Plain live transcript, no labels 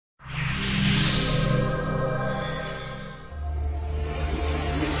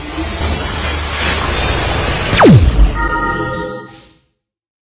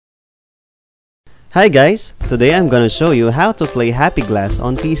Hi guys! Today I'm gonna show you how to play Happy Glass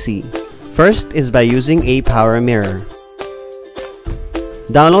on PC. First is by using a Power Mirror.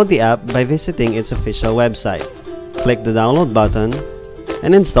 Download the app by visiting its official website. Click the download button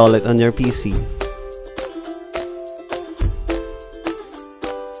and install it on your PC.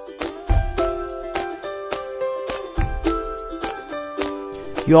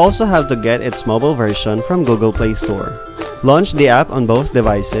 You also have to get its mobile version from Google Play Store. Launch the app on both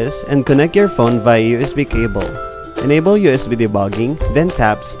devices and connect your phone via USB cable. Enable USB debugging, then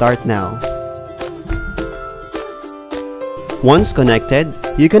tap Start Now. Once connected,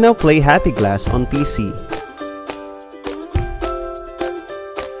 you can now play Happy Glass on PC.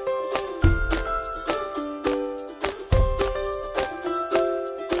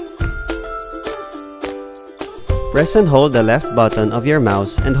 Press and hold the left button of your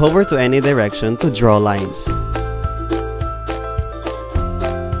mouse and hover to any direction to draw lines.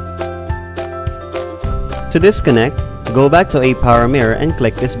 To disconnect, go back to a Power Mirror and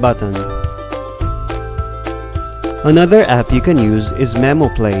click this button. Another app you can use is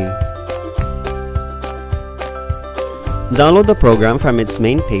MemoPlay. Download the program from its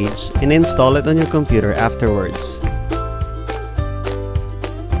main page and install it on your computer afterwards.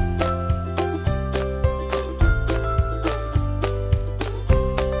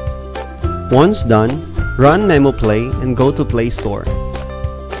 Once done, run MemoPlay and go to Play Store.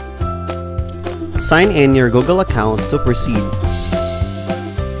 Sign in your Google account to proceed.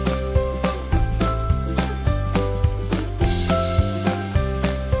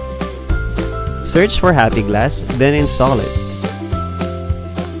 Search for Happy Glass, then install it.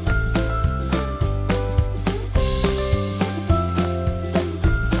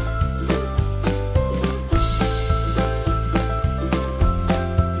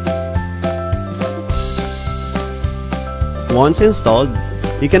 Once installed,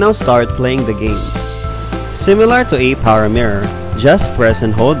 you can now start playing the game. Similar to a Power Mirror, just press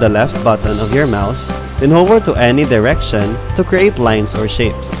and hold the left button of your mouse, then hover to any direction to create lines or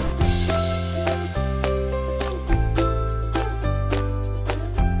shapes.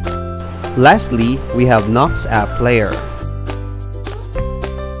 Lastly, we have Nox App Player.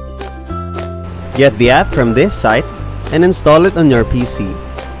 Get the app from this site and install it on your PC.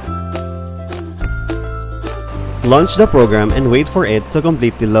 Launch the program and wait for it to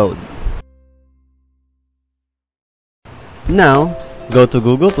completely load. Now, go to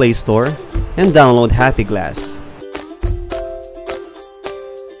Google Play Store and download Happy Glass.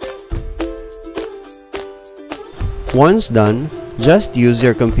 Once done, just use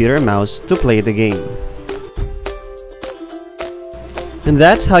your computer mouse to play the game. And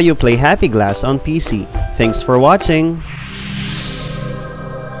that's how you play Happy Glass on PC. Thanks for watching!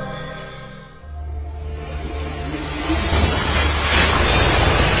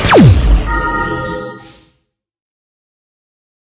 You